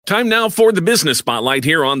Time now for the Business Spotlight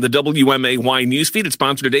here on the WMAY Newsfeed. It's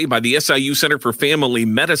sponsored today by the SIU Center for Family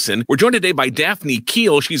Medicine. We're joined today by Daphne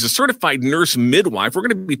Keel. She's a certified nurse midwife. We're going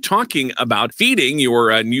to be talking about feeding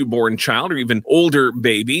your newborn child or even older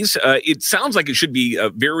babies. It sounds like it should be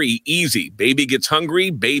very easy. Baby gets hungry,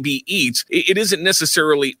 baby eats. It isn't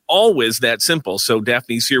necessarily always that simple. So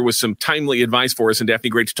Daphne's here with some timely advice for us. And Daphne,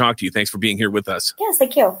 great to talk to you. Thanks for being here with us. Yes,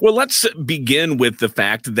 thank you. Well, let's begin with the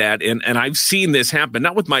fact that, and I've seen this happen,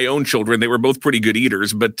 not with my own children. They were both pretty good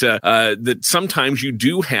eaters, but that sometimes you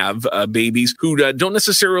do have babies who don't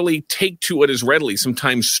necessarily take to it as readily,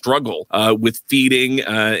 sometimes struggle with feeding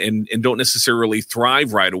and don't necessarily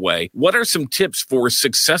thrive right away. What are some tips for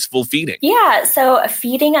successful feeding? Yeah, so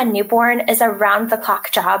feeding a newborn is a round-the-clock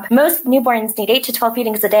job. Most newborns need 8 to 12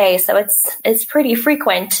 feedings a day, so it's pretty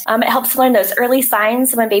frequent. It helps learn those early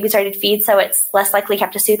signs when baby's ready to feed, so it's less likely you have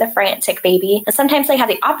to soothe a frantic baby. And sometimes they have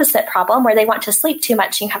the opposite problem where they want to sleep too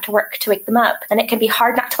much and you have to work to wake them up. And it can be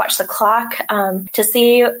hard not to watch the clock to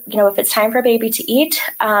see, if it's time for a baby to eat.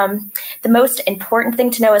 The most important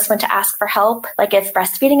thing to know is when to ask for help, like if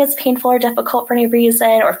breastfeeding is painful or difficult for any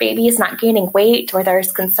reason, or if baby is not gaining weight or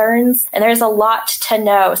there's concerns. And there's a lot to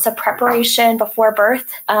know. So preparation before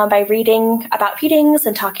birth by reading about feedings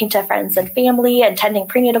and talking to friends and family, attending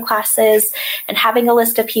prenatal classes, and having a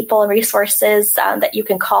list of people and resources that you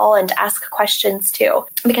can call and ask questions to,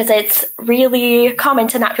 because it's really common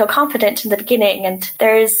to not feel confident in the beginning. And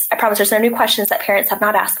I promise there's no new questions that parents have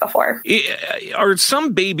not asked before. Are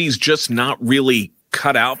some babies just not really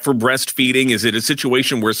cut out for breastfeeding? Is it a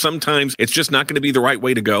situation where sometimes it's just not going to be the right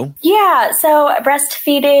way to go? Yeah, so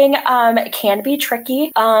breastfeeding can be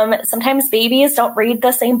tricky. Sometimes babies don't read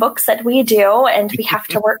the same books that we do, and we have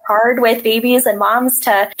to work hard with babies and moms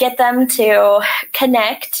to get them to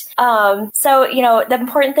connect. The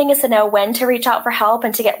important thing is to know when to reach out for help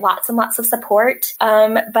and to get lots and lots of support.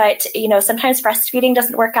 But sometimes breastfeeding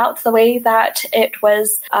doesn't work out the way that it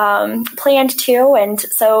was planned to. And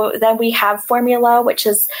so then we have formula, which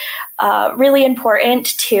is really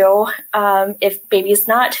important to, if baby's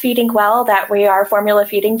not feeding well, that we are formula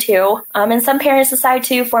feeding too. And some parents decide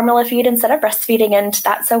to formula feed instead of breastfeeding, and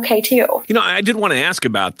that's okay too. I did want to ask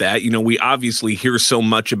about that. We obviously hear so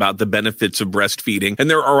much about the benefits of breastfeeding, and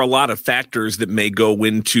there are a lot of factors that may go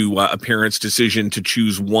into a parent's decision to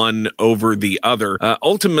choose one over the other.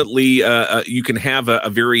 Ultimately, you can have a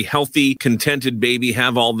very healthy, contented baby,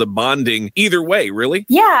 have all the bonding either way, really?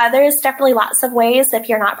 Yeah, there's definitely lots of ways if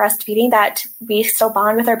you're not breastfeeding that we still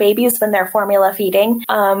bond with our babies when they're formula feeding.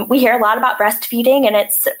 We hear a lot about breastfeeding, and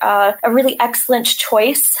it's a really excellent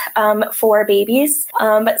choice for babies.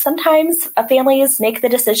 But sometimes families make the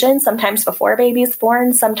decision, sometimes before a baby is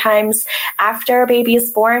born, sometimes after a baby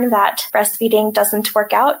is born, that breastfeeding doesn't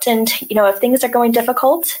work out. And, if things are going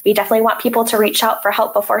difficult, we definitely want people to reach out for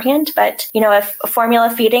help beforehand. But, if formula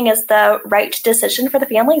feeding is the right decision for the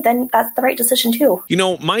family, then that's the right decision too.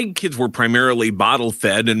 My kids were primarily bottle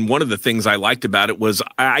fed, and one of the things I liked about it was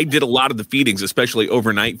I did a lot of the feedings, especially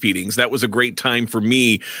overnight feedings. That was a great time for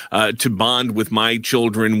me to bond with my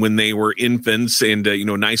children when they were infants, and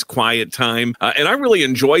nice quiet time. And I really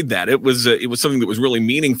enjoyed that. It was something that was really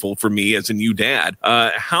meaningful for me as a new dad.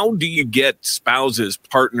 How do you get spouses,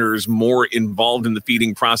 partners more involved in the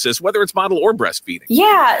feeding process, whether it's bottle or breastfeeding?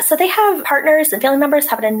 Yeah, so they have partners and family members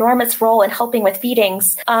have an enormous role in helping with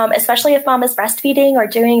feedings, especially if mom is breastfeeding or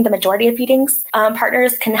doing the majority of feedings.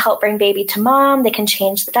 Partners can help bring baby to mom. They can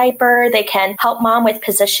change the diaper. They can help mom with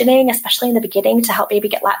positioning, especially in the beginning, to help baby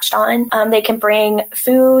get latched on. They can bring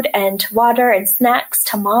food and water and snacks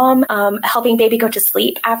to mom, helping baby go to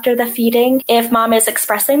sleep after the feeding. If mom is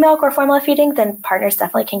expressing milk or formula feeding, then partners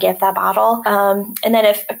definitely can give that bottle. And then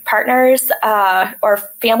if partners or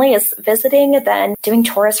family is visiting, then doing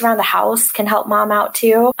chores around the house can help mom out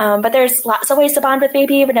too. But there's lots of ways to bond with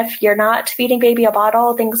baby, even if you're not feeding baby a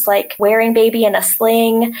bottle. Things like wearing baby in a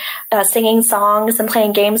sling, singing songs, and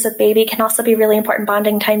playing games with baby can also be really important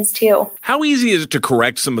bonding times too. How easy is it to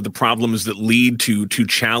correct some of the problems that lead to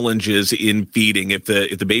challenges in feeding? If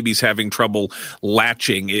the baby's having trouble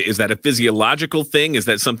latching, is that a physiological thing? Is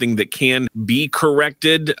that something that can be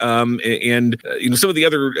corrected? And some of the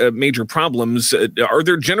other major problems, are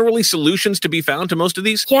there generally solutions to be found to most of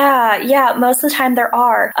these? Yeah, most of the time there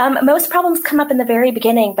are. Most problems come up in the very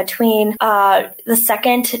beginning between the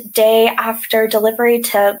second day after after delivery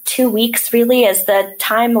to 2 weeks really is the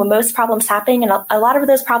time when most problems happen. And a lot of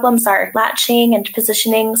those problems are latching and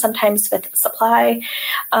positioning, sometimes with supply.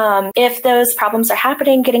 If those problems are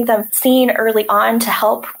happening, getting them seen early on to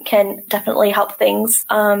help can definitely help things.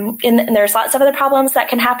 And there's lots of other problems that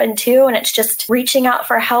can happen too. And it's just reaching out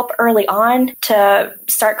for help early on to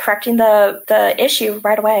start correcting the issue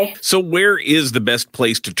right away. So where is the best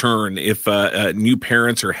place to turn if new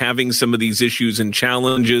parents are having some of these issues and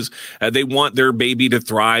challenges? They want their baby to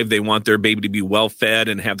thrive. They want their baby to be well fed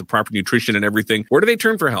and have the proper nutrition and everything. Where do they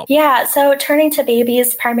turn for help? Yeah, so turning to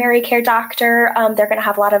baby's primary care doctor, they're going to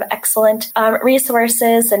have a lot of excellent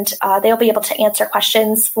resources, and they'll be able to answer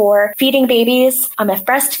questions for feeding babies. If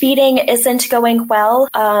breastfeeding isn't going well,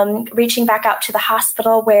 reaching back out to the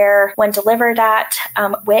hospital where when delivered at,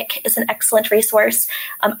 WIC is an excellent resource.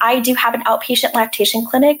 I do have an outpatient lactation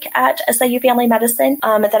clinic at SIU Family Medicine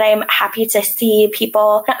that I'm happy to see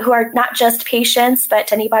people who are not just patients,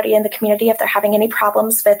 but anybody in the community if they're having any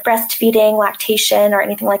problems with breastfeeding, lactation, or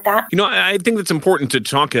anything like that. You know, I think it's important to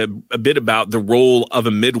talk a bit about the role of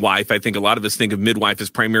a midwife. I think a lot of us think of midwife as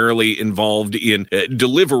primarily involved in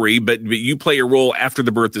delivery, but you play a role after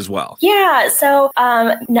the birth as well. Yeah, so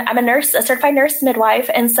I'm a nurse, a certified nurse midwife,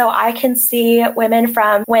 and so I can see women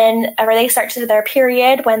from whenever they start to their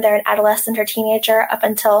period, when they're an adolescent or teenager, up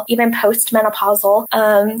until even postmenopausal.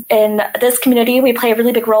 In this community, we play a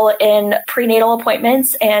really big role in prenatal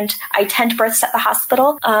appointments, and I tend births at the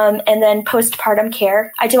hospital, and then postpartum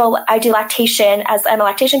care. I do lactation, as I'm a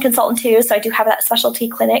lactation consultant too, so I do have that specialty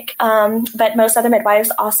clinic. But most other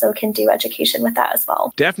midwives also can do education with that as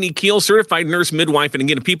well. Daphne Keel, certified nurse midwife, and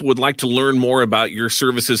again, if people would like to learn more about your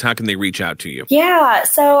services, how can they reach out to you? Yeah,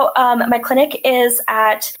 so my clinic is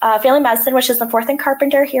at Family Medicine, which is the 4th and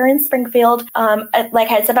Carpenter here in Springfield. Like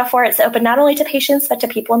I had said before, it's open not only to patients, but to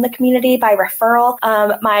people in the community by referral.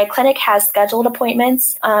 My clinic has scheduled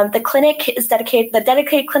appointments. The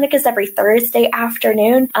dedicated clinic is every Thursday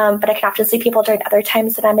afternoon, but I can often see people during other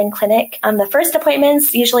times that I'm in clinic. The first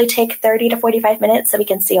appointments usually take 30 to 45 minutes, so we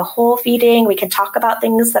can see a whole feeding. We can talk about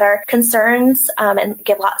things that are concerns and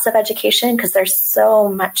give lots of education because there's so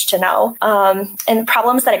much to know. And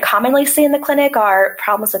problems that I commonly see in the clinic are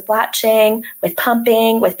problems with latching, with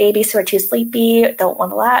pumping, with babies who are too sleepy, don't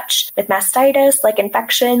want to latch, with mastitis, like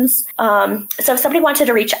infections. So if somebody wanted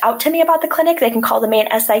to reach out to me about the clinic, they can call the main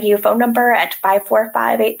SIU phone number at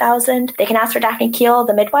 545-8000. They can ask for Daphne Keel,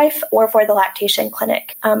 the midwife, or for the lactation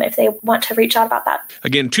clinic if they want to reach out about that.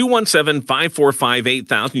 Again,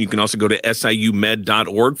 217-545-8000. You can also go to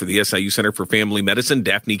siumed.org for the SIU Center for Family Medicine.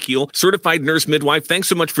 Daphne Keel, certified nurse midwife. Thanks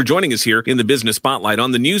so much for joining us here in the Business Spotlight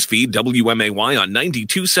on the newsfeed, WMAY on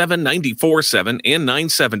 92.7, 94.7, and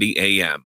 970 AM.